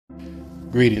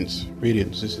Greetings.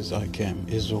 This is ICAM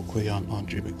Izokweon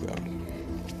Andre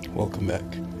McLeod. Welcome back.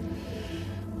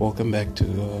 Welcome back to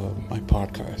my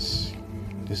podcast.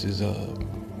 This is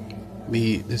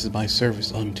me. This is my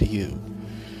service unto you,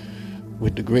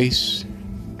 with the grace,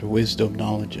 the wisdom,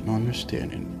 knowledge, and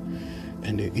understanding,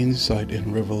 and the insight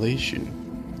and revelation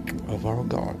of our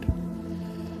God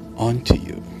unto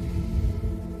you,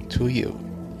 to you,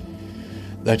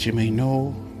 that you may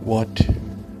know what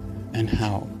and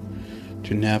how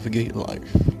to navigate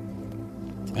life,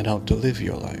 and how to live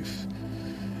your life,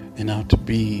 and how to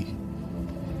be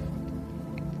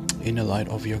in the light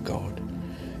of your God,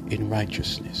 in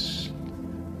righteousness,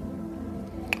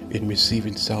 in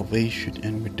receiving salvation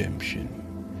and redemption,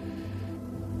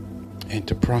 and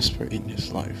to prosper in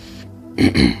this life.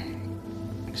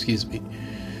 Excuse me.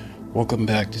 Welcome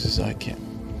back. This is ICAM.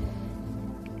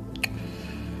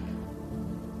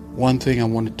 One thing I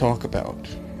want to talk about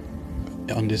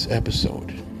on this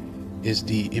episode is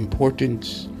the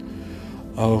importance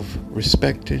of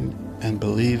respecting and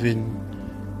believing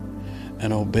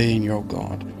and obeying your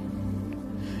God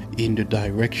in the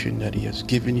direction that He has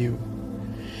given you,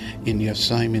 in the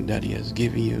assignment that He has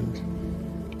given you,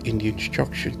 in the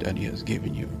instruction that He has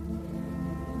given you,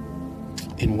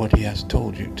 in what He has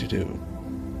told you to do.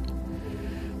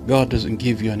 God doesn't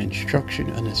give you an instruction,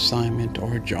 an assignment,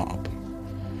 or a job,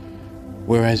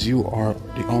 whereas you are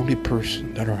the only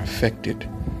person that are affected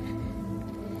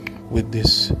with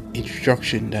this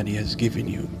instruction that He has given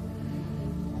you.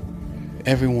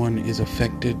 Everyone is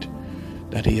affected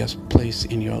that He has placed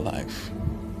in your life,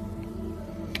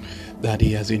 that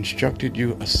He has instructed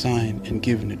you, assigned, and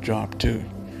given a job to,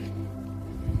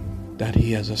 that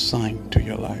He has assigned to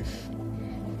your life.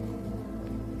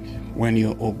 When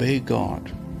you obey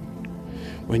God,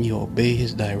 when you obey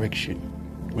His direction,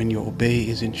 when you obey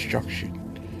His instruction,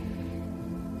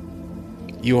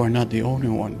 you are not the only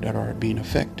one that are being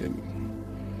affected.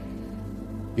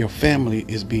 Your family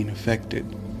is being affected.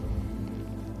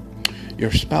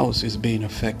 Your spouse is being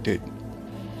affected.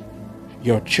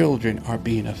 Your children are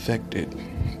being affected.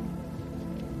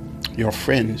 Your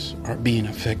friends are being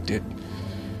affected.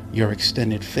 Your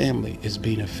extended family is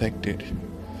being affected.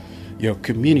 Your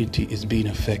community is being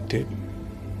affected.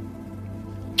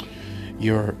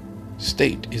 Your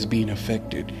state is being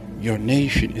affected. Your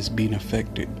nation is being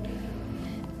affected.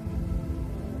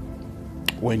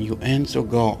 When you answer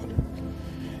God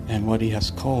and what He has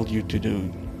called you to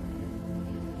do,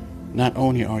 not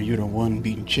only are you the one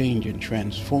being changed and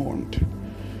transformed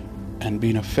and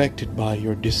being affected by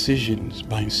your decisions,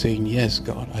 by saying, yes,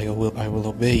 God, I will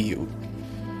obey you.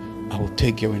 I will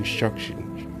take your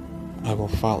instructions. I will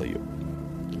follow you.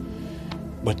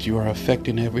 But you are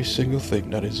affecting every single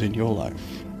thing that is in your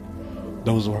life.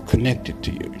 Those who are connected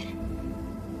to you.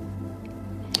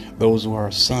 Those who are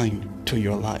assigned to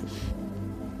your life.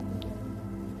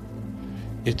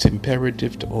 It's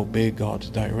imperative to obey God's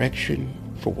direction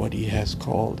for what He has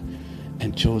called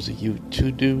and chosen you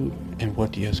to do and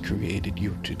what He has created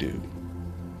you to do.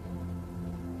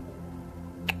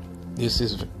 This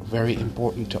is very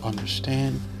important to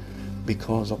understand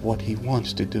because of what He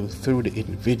wants to do through the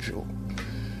individual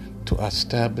to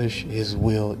establish His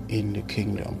will in the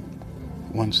kingdom.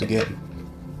 Once again,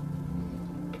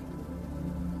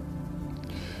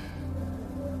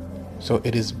 so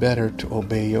it is better to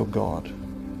obey your God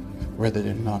rather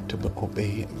than not to obey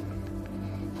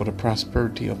Him, for the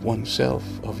prosperity of oneself,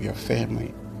 of your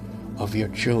family, of your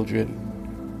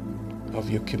children, of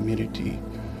your community,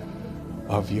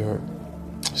 of your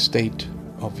state,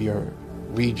 of your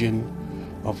region,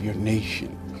 of your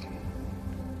nation.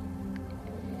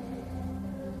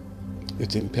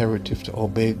 It's imperative to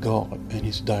obey God and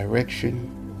His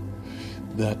direction,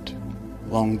 that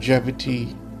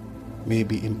longevity may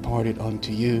be imparted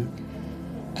unto you,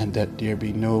 and that there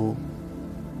be no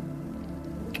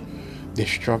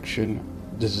destruction,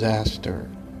 disaster,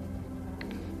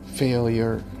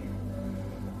 failure,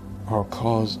 or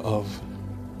cause of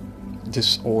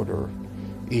disorder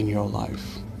in your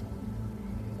life.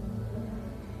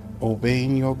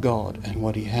 Obeying your God and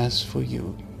what He has for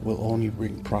you will only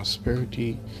bring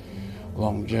prosperity,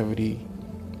 longevity,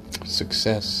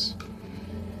 success,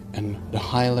 and the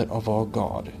highlight of our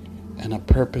God, and a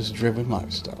purpose-driven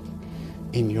lifestyle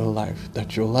in your life,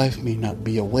 that your life may not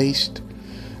be a waste,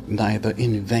 neither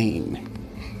in vain.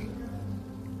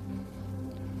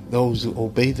 Those who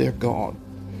obey their God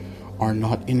are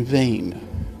not in vain,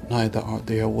 neither are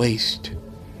they a waste,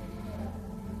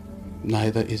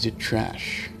 neither is it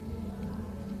trash,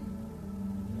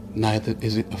 neither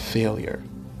is it a failure,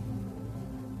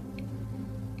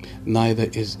 neither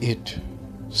is it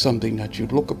something that you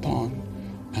look upon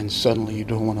and suddenly you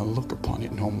don't want to look upon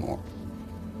it no more.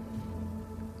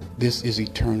 This is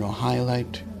eternal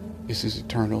highlight. This is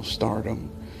eternal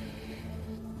stardom.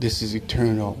 This is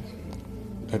eternal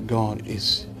that God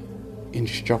is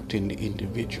instructing the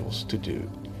individuals to do.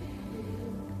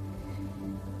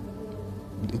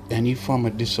 Any form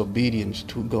of disobedience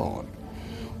to God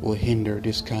will hinder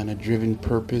this kind of driven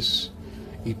purpose,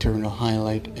 eternal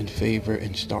highlight, and favor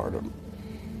and stardom.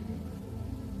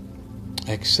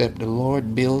 Except the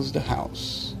Lord builds the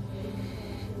house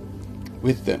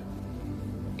with them,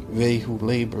 they who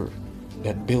labor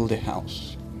that build a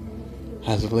house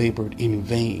has labored in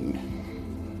vain,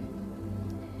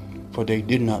 for they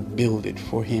did not build it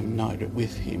for him, neither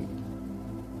with him.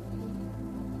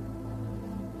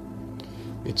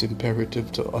 It's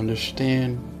imperative to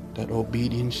understand that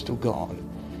obedience to God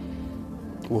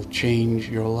will change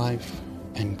your life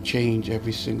and change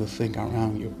every single thing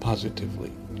around you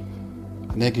positively.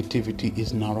 Negativity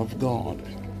is not of God.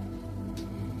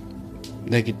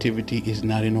 Negativity is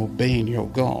not in obeying your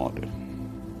God.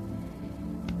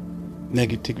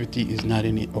 Negativity is not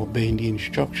in obeying the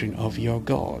instruction of your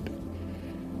God.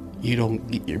 You don't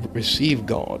receive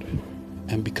God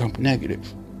and become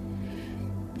negative.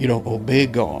 You don't obey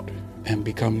God and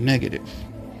become negative.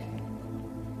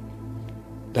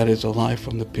 That is a lie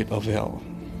from the pit of hell.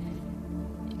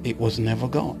 It was never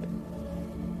God.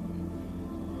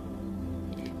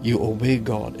 You obey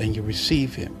God and you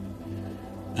receive him,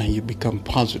 and you become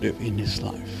positive in his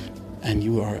life, and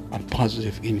you are a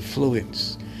positive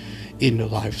influence in the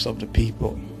lives of the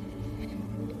people.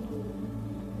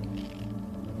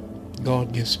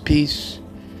 God gives peace.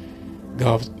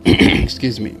 God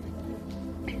excuse me.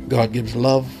 God gives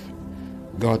love.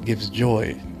 God gives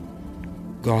joy.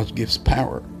 God gives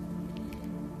power.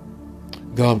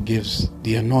 God gives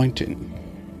the anointing.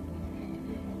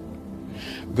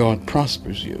 God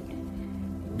prospers you.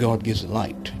 God gives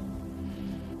light.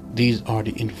 These are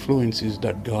the influences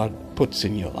that God puts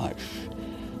in your life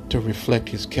to reflect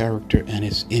his character and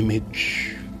his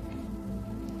image.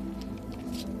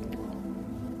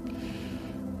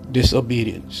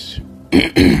 Disobedience.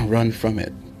 Run from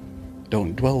it.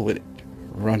 Don't dwell with it.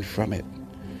 Run from it.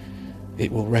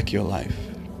 It will wreck your life.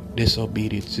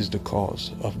 Disobedience is the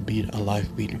cause of a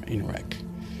life being in wreck.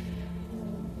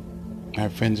 My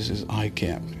friends, this is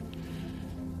iCamp.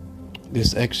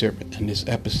 This excerpt and this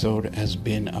episode has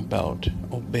been about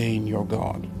obeying your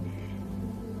God,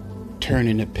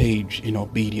 turning the page in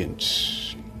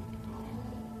obedience,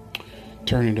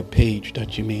 turning the page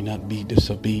that you may not be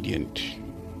disobedient.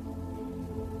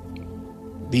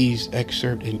 These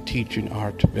excerpts and teaching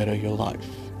are to better your life,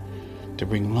 to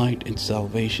bring light and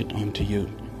salvation unto you,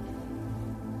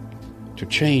 to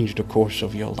change the course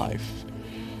of your life,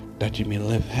 that you may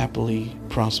live happily,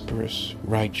 prosperous,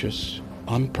 righteous,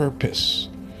 on purpose,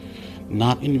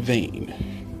 not in vain,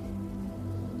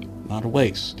 not a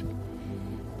waste,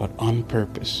 but on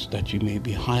purpose, that you may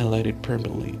be highlighted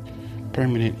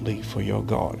permanently for your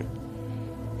God,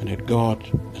 and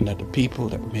that the people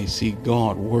that may see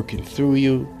God working through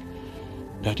you,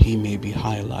 that he may be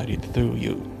highlighted through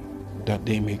you, that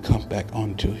they may come back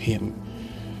unto him.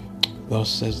 Thus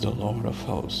says the Lord of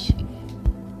hosts.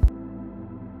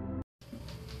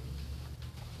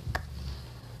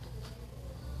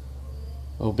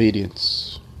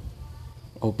 Obedience.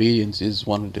 Obedience is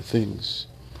one of the things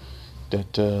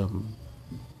that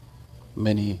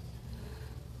many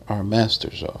are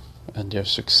masters of, and they're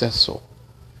successful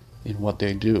in what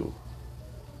they do.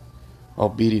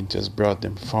 Obedience has brought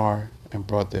them far and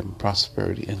brought them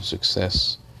prosperity and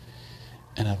success,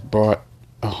 and have brought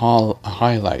a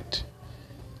highlight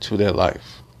to their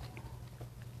life.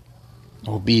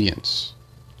 Obedience.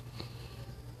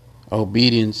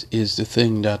 Obedience is the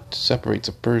thing that separates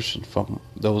a person from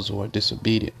those who are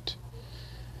disobedient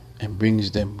and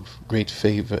brings them great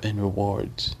favor and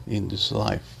rewards in this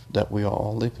life that we are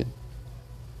all living.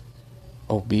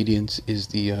 Obedience is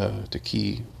the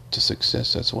key to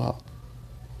success as well.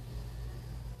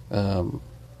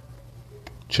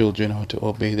 Children are to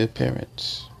obey their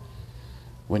parents.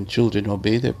 When children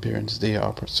obey their parents, they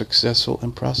are successful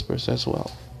and prosperous as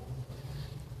well.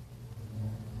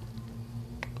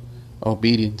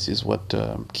 Obedience is what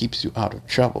keeps you out of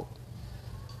trouble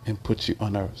and puts you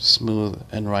on a smooth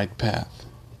and right path.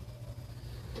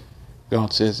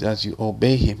 God says, as you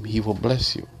obey him, he will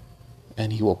bless you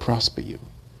and he will prosper you.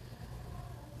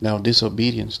 Now,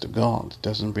 disobedience to God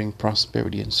doesn't bring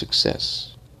prosperity and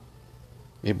success.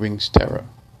 It brings terror.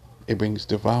 It brings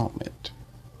defilement.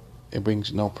 It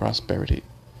brings no prosperity.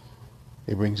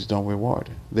 It brings no reward.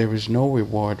 There is no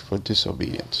reward for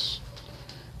disobedience.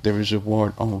 There is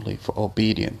reward only for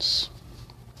obedience.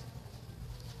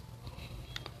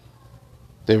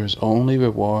 There is only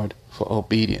reward for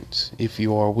obedience. If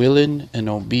you are willing and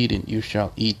obedient, you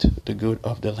shall eat the good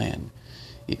of the land.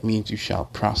 It means you shall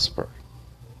prosper.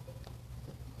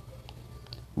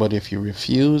 But if you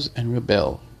refuse and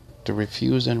rebel, to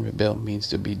refuse and rebel means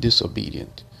to be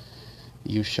disobedient,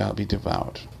 you shall be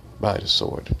devoured by the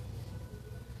sword.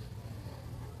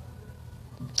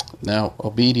 Now,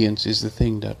 obedience is the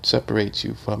thing that separates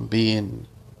you from being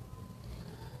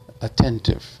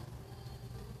attentive.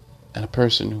 And a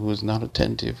person who is not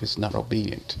attentive is not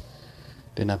obedient.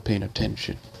 They're not paying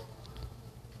attention.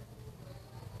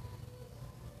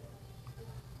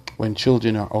 When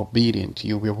children are obedient,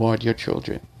 you reward your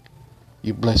children.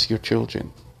 You bless your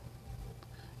children.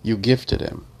 You give to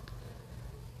them.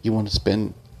 You want to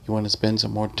spend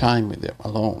some more time with them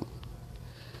alone.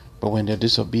 But when they're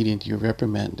disobedient, you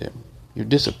reprimand them. You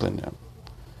discipline them.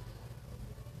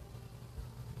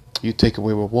 You take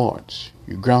away rewards.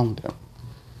 You ground them.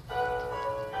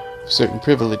 Certain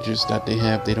privileges that they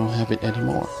have, they don't have it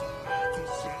anymore.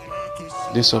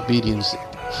 Disobedience,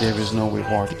 there is no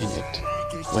reward in it.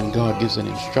 When God gives an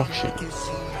instruction,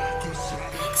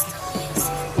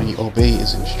 when you obey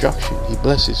His instruction, He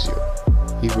blesses you.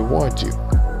 He rewards you.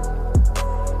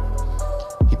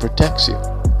 He protects you.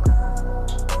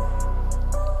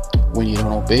 When you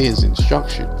don't obey His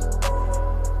instruction,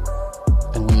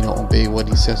 and when you don't obey what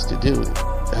He says to do,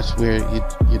 that's where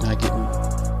you're not getting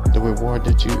the reward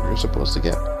that you're supposed to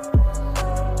get.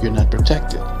 You're not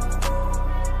protected.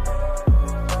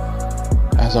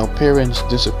 As our parents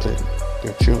discipline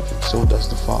their children, so does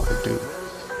the Father do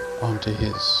unto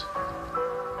His.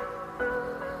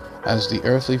 As the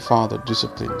earthly father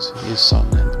disciplines his son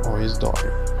or his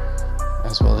daughter,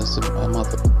 as well as a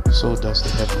mother, so does the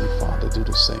Heavenly Father do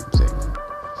the same thing.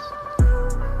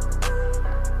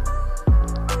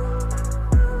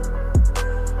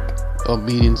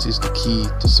 Obedience is the key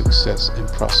to success and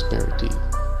prosperity.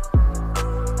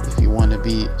 If you want to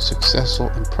be successful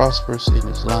and prosperous in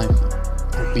this life,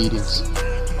 obedience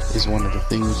is one of the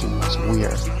things you must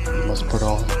wear, you must put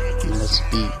on, you must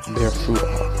bear fruit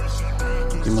of.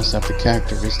 You must have the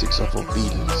characteristics of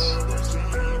obedience.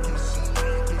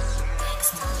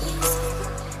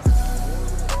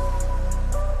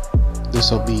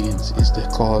 Disobedience is the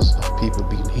cause of people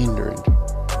being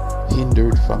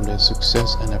hindered from their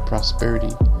success and their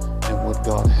prosperity and what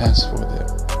God has for them.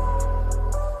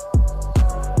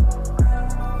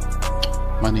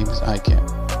 My name is Ican.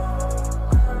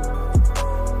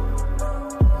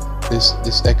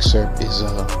 This excerpt is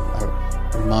a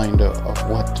reminder of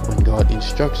when God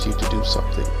instructs you to do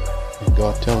something, when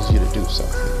God tells you to do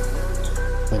something,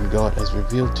 when God has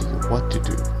revealed to you what to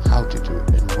do, how to do it,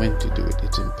 and when to do it.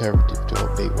 It's imperative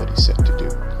to obey what He said to do.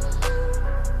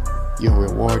 Your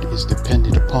reward is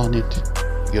dependent upon it.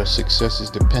 Your success is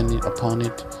dependent upon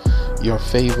it. Your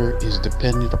favor is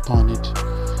dependent upon it.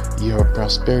 Your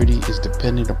prosperity is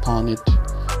dependent upon it.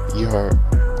 Your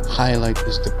highlight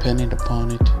is dependent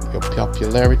upon it. Your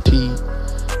popularity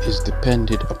is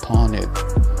dependent upon it.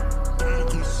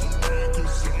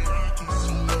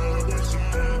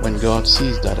 When God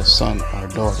sees that a son or a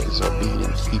daughter is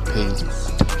obedient, He pays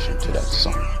attention to that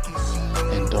son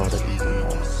and daughter even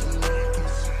more.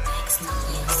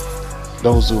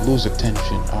 Those who lose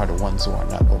attention are the ones who are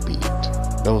not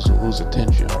obedient. Those who lose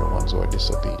attention are the ones who are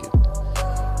disobedient.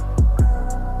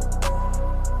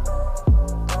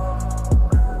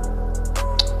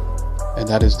 And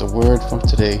that is the word from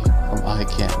today from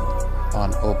Ican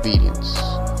on obedience.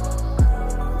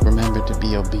 Remember to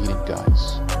be obedient,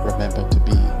 guys. Remember to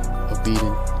be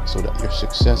obedient so that your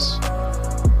success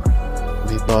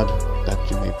may bud,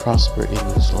 that you may prosper in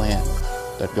this land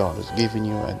that God has given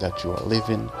you and that you are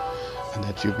living, and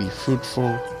that you be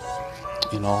fruitful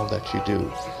in all that you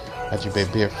do, that you may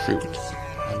bear fruit,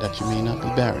 and that you may not be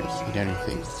barren in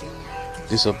anything.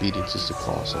 Disobedience is the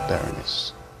cause of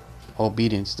barrenness.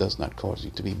 Obedience does not cause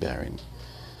you to be barren.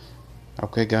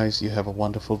 Okay, guys, you have a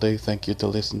wonderful day. Thank you to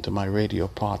listen to my radio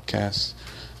podcast.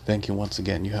 Thank you once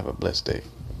again. You have a blessed day.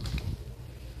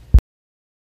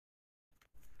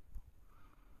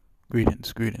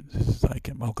 Greetings. This is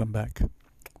Ican. Welcome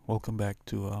back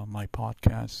to my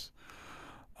podcast.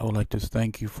 I would like to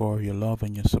thank you for your love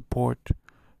and your support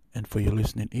and for your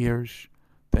listening ears.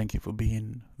 Thank you for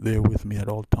being there with me at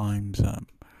all times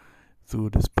through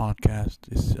this podcast,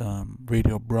 this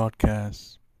radio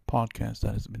broadcast podcast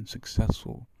that has been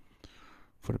successful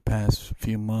for the past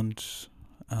few months.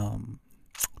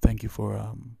 Thank you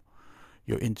for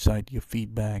your insight, your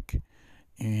feedback,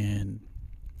 and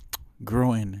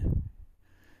growing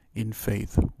in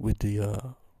faith with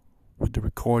the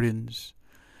recordings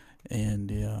and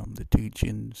the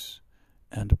teachings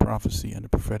and the prophecy and the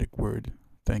prophetic word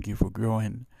Thank you for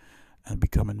growing and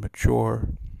becoming mature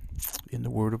in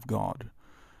the Word of God,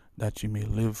 that you may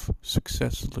live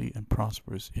successfully and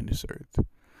prosperous in this earth.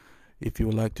 If you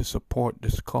would like to support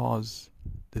this cause,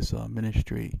 this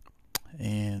ministry,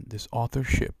 and this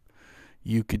authorship,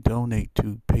 you could donate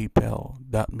to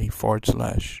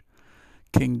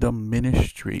paypal.me/Kingdom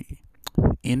Ministry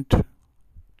int,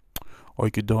 or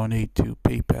you could donate to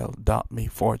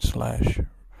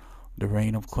paypal.me/The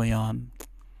Reign of Cleon,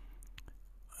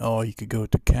 or you could go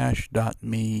to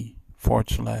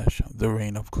cash.me/The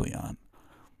Reign of Cleon.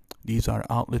 These are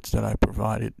outlets that I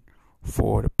provided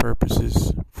for the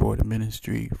purposes, for the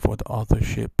ministry, for the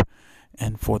authorship,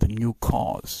 and for the new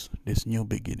cause, this new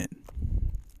beginning,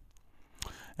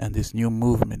 and this new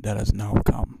movement that has now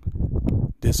come.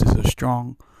 This is a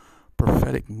strong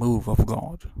prophetic move of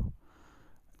God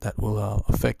that will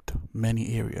affect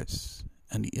many areas,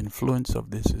 and the influence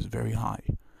of this is very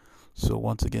high. So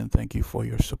once again, thank you for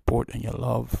your support and your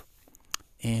love,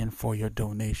 and for your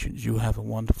donations. You have a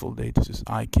wonderful day. This is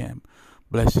ICAM.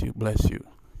 Bless you. Bless you.